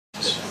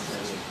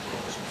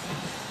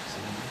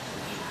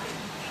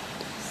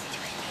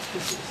Oh,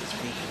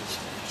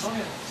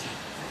 yeah.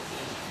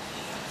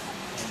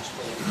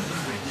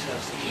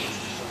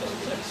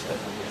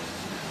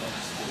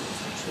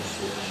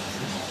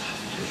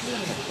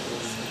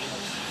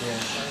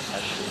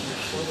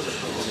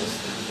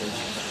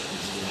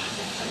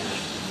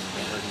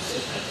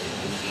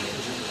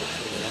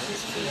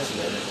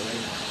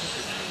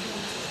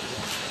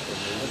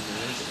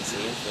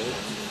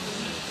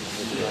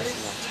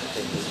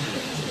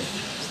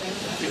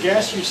 The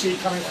gas you see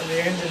coming from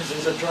the engines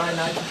is a dry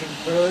nitrogen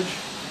purge.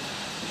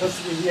 Because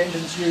the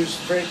engines use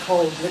very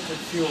cold liquid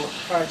fuel,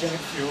 cryogenic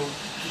fuel,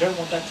 you don't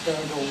want that to go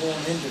into a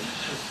warm engine.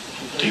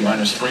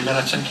 T-minus 3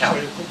 minutes and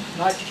counting. So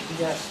nitrogen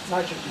gas,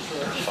 nitrogen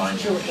through it,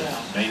 chill it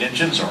down. Main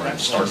engines are in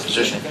start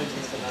position.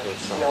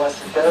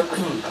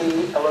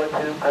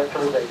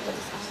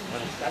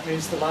 That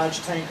means the large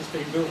tank is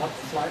being built up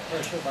to flight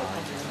pressure by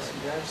pumping in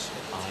some gas.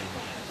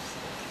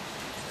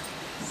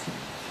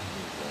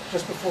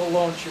 Just before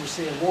launch, you'll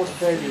see a water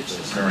deluge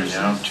system. Preparing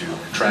now to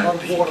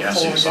retract the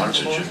gaseous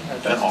oxygen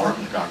vent arm,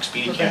 the Cox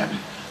speedy cap,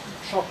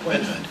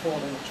 vent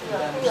hood.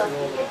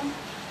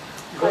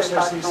 You also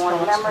see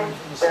sparks coming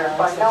from the sides that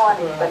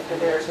burn up the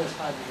excess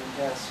hydrogen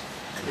gas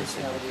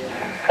leaking out of the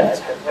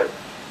engine.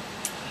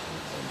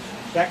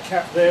 That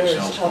cap there is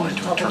on the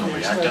top of the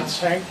external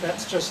tank.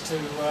 That's just to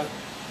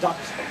duct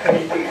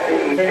any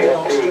vent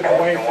oxygen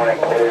away from the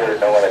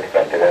bottom.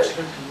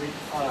 Oxygen can leak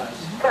fires.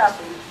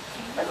 Copy.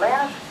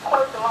 Atlantis,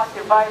 close and lock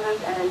your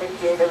visors and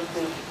initiate O2.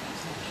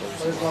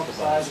 Close lock the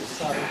visors,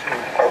 start O2.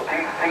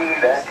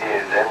 OTC, that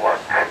is in work.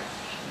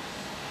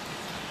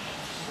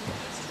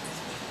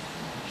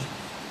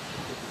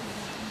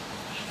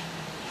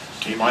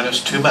 T-minus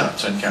 2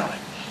 minutes and counting.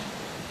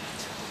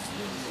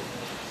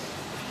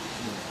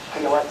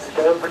 TLS is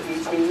go for ET,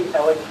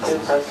 LH2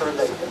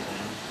 pressurization.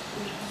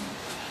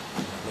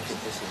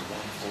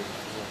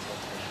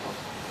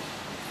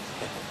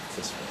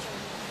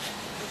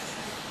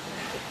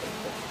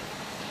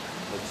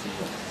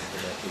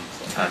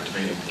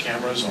 Activating the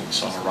cameras on the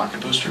solid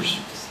rocket boosters.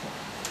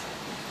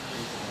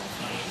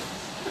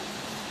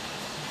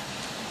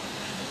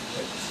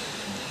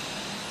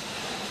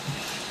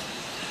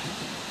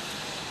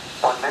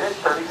 One minute,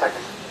 30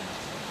 seconds.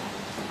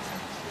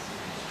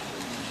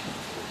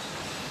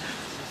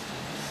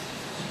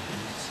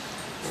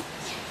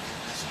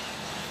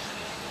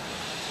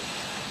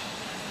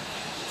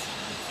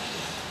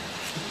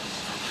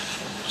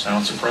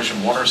 Sound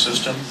suppression water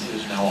system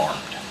is now armed.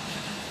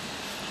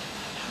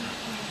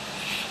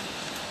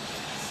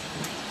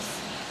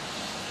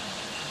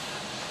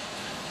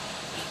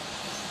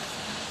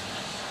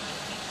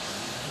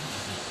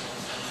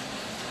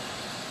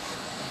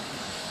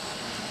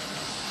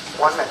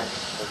 One minute.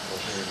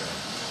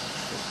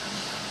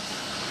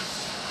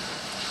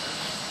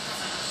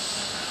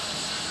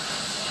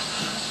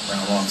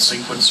 Round on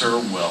sequencer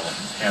will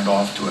hand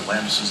off to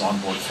Atlantis'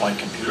 onboard flight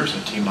computers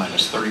at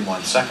T-minus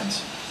 31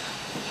 seconds.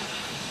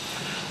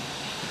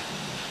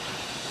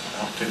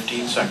 About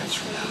 15 seconds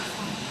from now.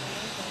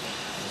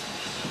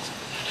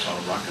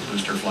 Solid rocket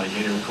booster flight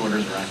data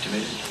recorders are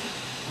activated.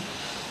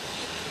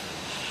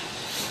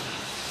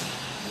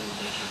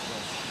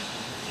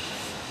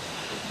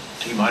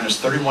 T-minus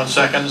 31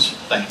 seconds.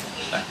 The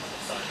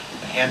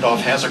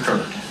handoff has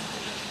occurred.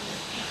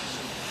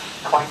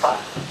 25.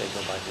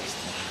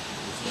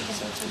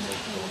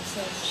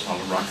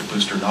 Solid rocket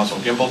booster nozzle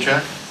gimbal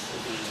check.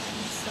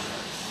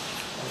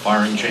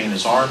 Firing chain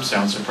is armed.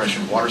 Sound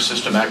suppression water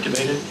system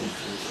activated.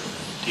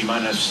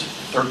 T-minus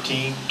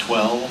 13,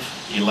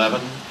 12,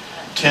 11,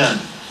 10,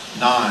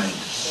 9,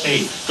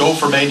 8. Go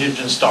for main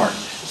engine start.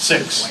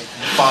 6,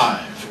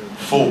 5,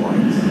 4, 3,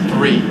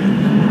 2,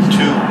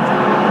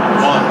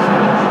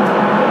 1.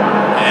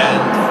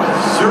 And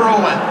 0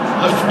 and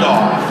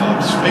liftoff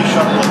of Space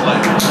Shuttle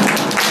Atlantis.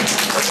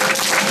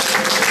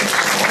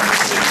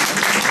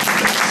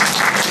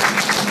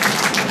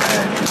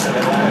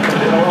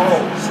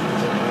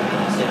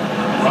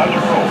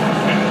 Roger, roll.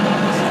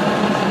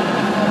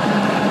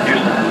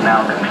 Houston is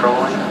now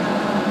controlling.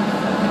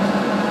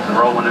 The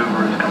roll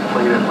maneuver is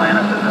complete.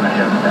 Atlantis is in a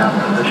heads-down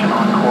position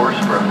on course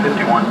for a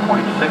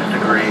 51.6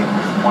 degree,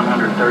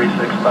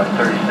 136 by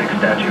 36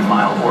 statute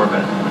mile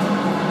orbit.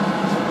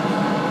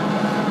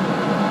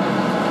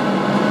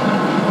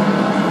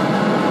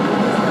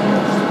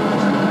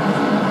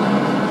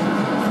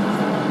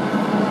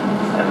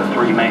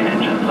 Three main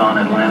engines on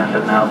Atlantis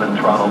have now been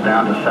throttled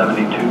down to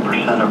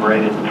 72% of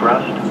rated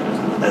thrust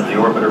as the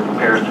orbiter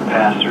prepares to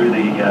pass through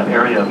the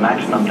area of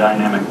maximum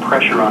dynamic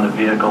pressure on the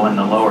vehicle in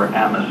the lower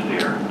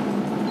atmosphere.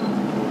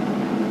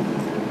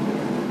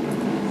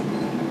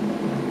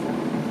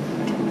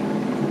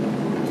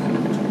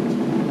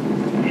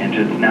 The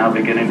engine's now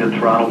beginning to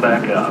throttle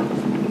back up.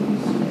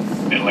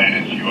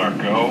 Atlantis, you are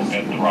go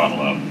and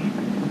throttle up.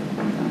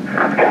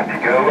 Got to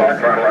go,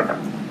 throttle up.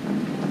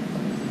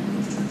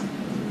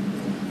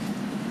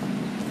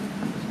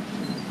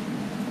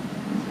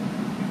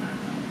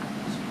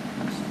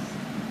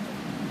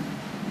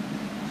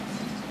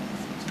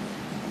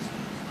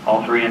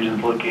 All three three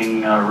engines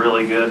looking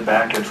really good,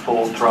 back at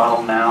full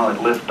throttle now at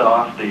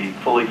liftoff. The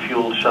fully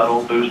fueled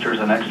shuttle, boosters,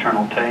 and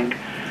external tank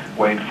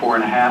weighed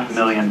 4.5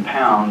 million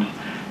pounds.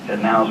 It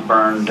now has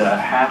burned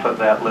half of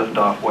that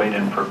liftoff weight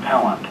in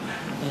propellant.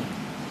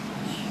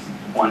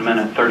 1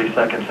 minute, 30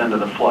 seconds into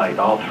the flight,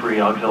 all three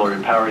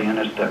auxiliary power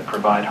units that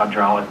provide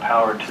hydraulic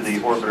power to the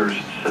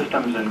orbiter's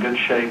systems in good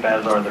shape,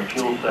 as are the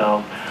fuel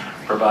cells,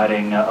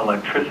 providing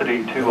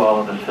electricity to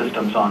all of the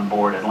systems on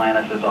board.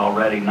 Atlantis is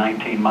already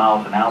 19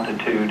 miles in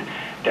altitude,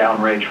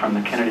 downrange from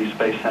the Kennedy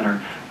Space Center,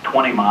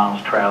 20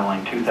 miles,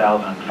 traveling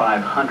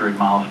 2,500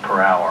 miles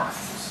per hour.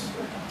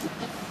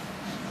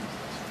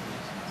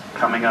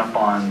 Coming up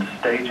on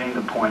staging,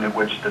 the point at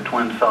which the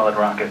twin solid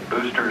rocket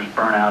boosters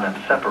burn out and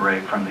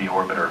separate from the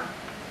orbiter.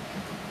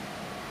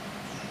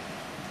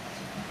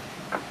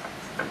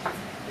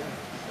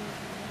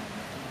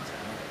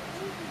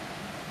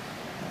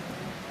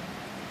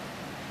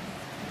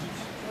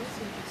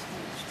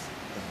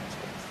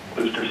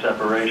 Booster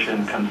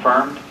separation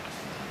confirmed.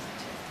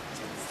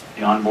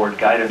 The onboard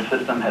guidance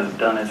system has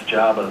done its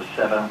job of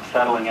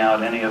settling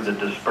out any of the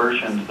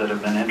dispersions that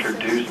have been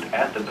introduced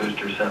at the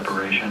booster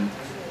separation.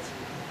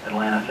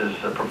 Atlantis'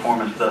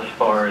 performance thus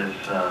far is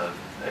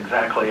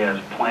exactly as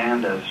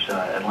planned as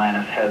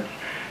Atlantis heads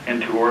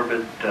into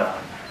orbit,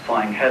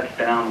 flying heads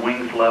down,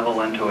 wings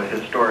level into a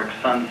historic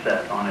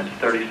sunset on its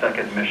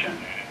 30-second mission.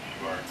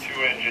 You are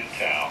 2 engines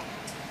down.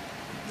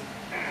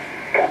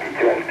 Copy,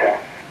 2 engines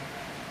down.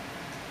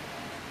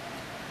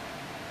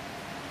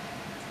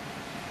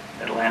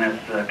 Atlantis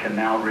can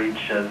now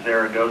reach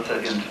Zaragoza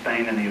in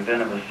Spain in the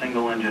event of a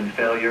single engine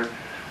failure.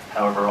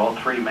 However, all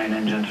three main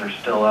engines are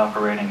still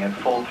operating at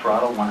full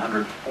throttle,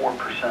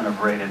 104%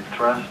 of rated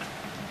thrust.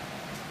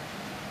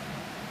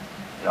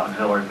 The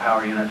auxiliary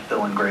power unit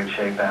still in great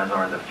shape, as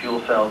are the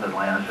fuel cells.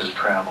 Atlantis is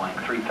traveling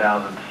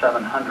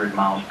 3,700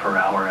 miles per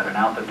hour at an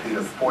altitude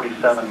of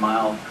 47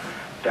 miles,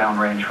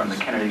 downrange from the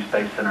Kennedy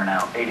Space Center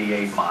now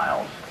 88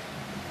 miles.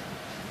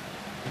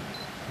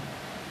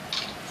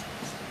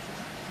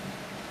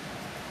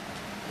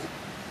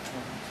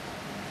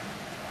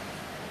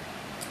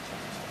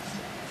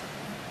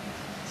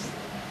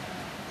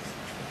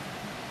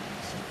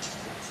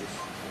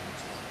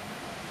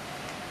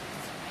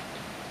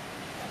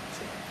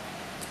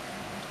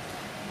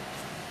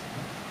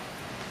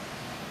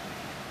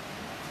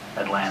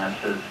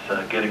 Atlantis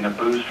is getting a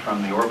boost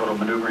from the orbital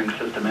maneuvering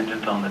system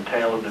engines on the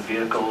tail of the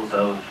vehicle.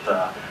 Those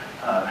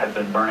have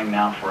been burning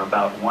now for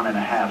about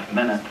 1.5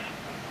 minutes.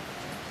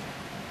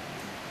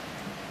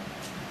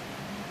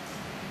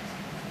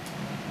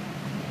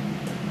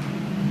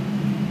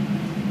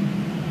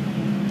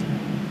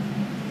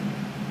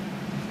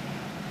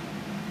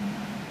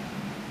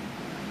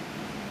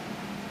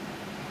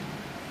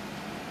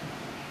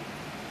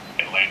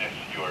 Atlantis,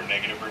 you are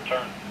negative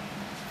return.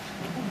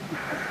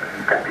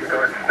 Copy,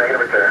 George. Negative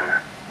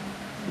return.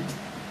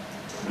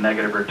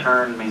 Negative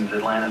return means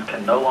Atlantis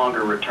can no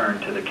longer return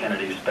to the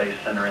Kennedy Space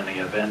Center in the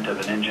event of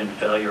an engine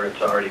failure.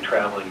 It's already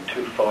traveling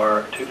too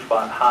far, too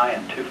high,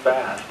 and too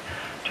fast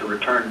to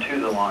return to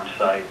the launch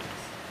site.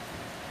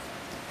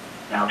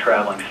 Now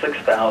traveling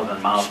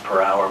 6,000 miles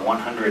per hour,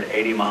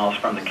 180 miles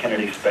from the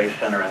Kennedy Space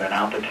Center at an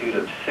altitude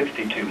of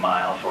 62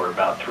 miles, or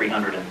about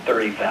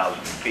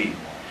 330,000 feet.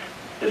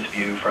 This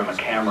view from a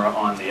camera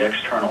on the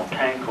external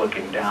tank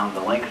looking down the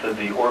length of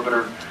the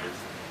orbiter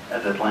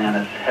as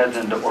Atlantis heads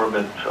into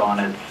orbit on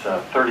its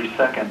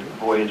 32nd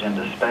voyage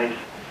into space.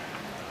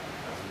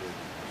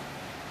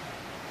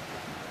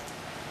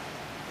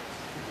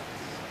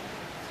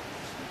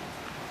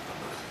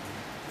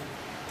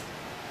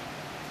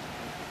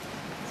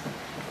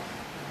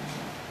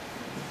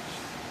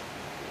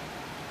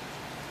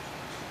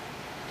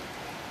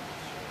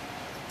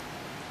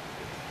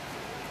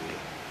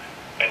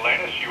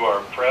 Atlantis, you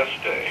are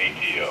pressed to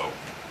ATO.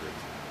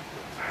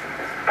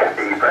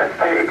 Copy, press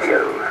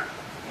ATO.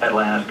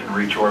 Atlantis can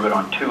reach orbit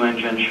on 2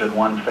 engines should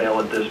one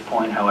fail at this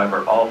point.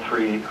 However, all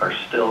 3 are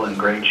still in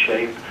great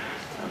shape.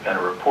 I've got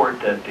a report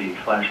that the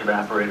flash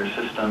evaporator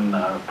system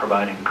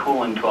providing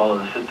cooling to all of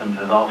the systems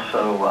is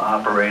also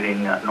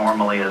operating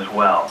normally as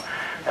well.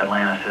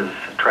 Atlantis is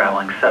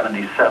traveling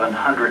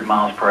 7,700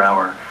 miles per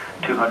hour,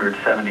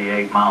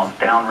 278 miles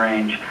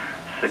downrange,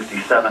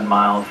 67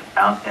 miles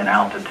out in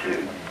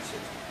altitude.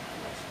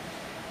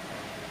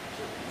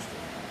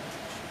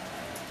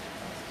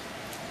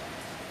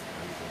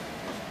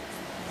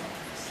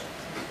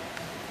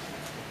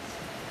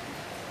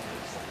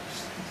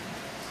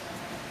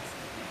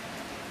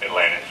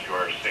 Atlantis, you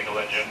are single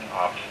engine,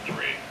 ops 3.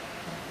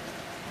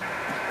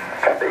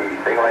 Copy,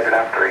 single engine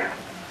ops 3.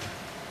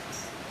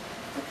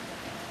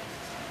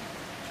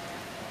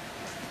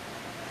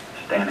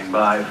 Standing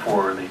by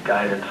for the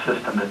guided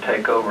system to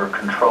take over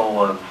control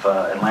of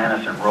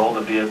Atlantis and roll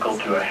the vehicle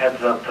to a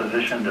heads-up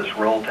position. This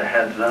roll to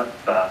heads-up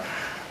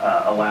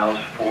allows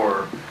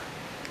for...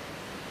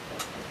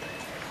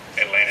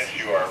 Atlantis,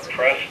 you are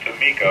pressed to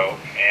MECO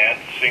and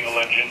single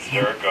engine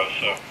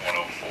Zaragoza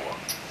 104.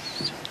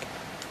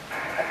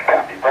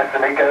 Copy, press to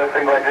MECO,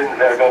 single engine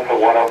Zaragoza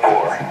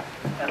 104.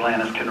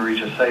 Atlantis can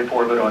reach a safe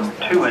orbit on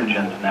 2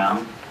 engines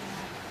now.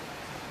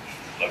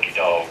 Lucky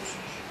dog.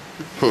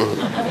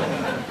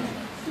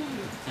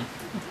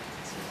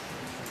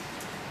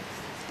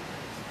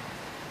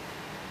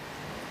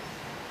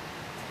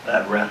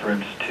 That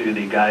reference to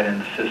the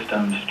guidance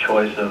system's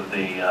choice of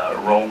the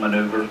roll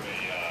maneuver. A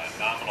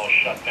nominal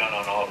shutdown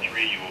on all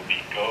 3. You will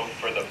be go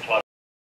for the plus.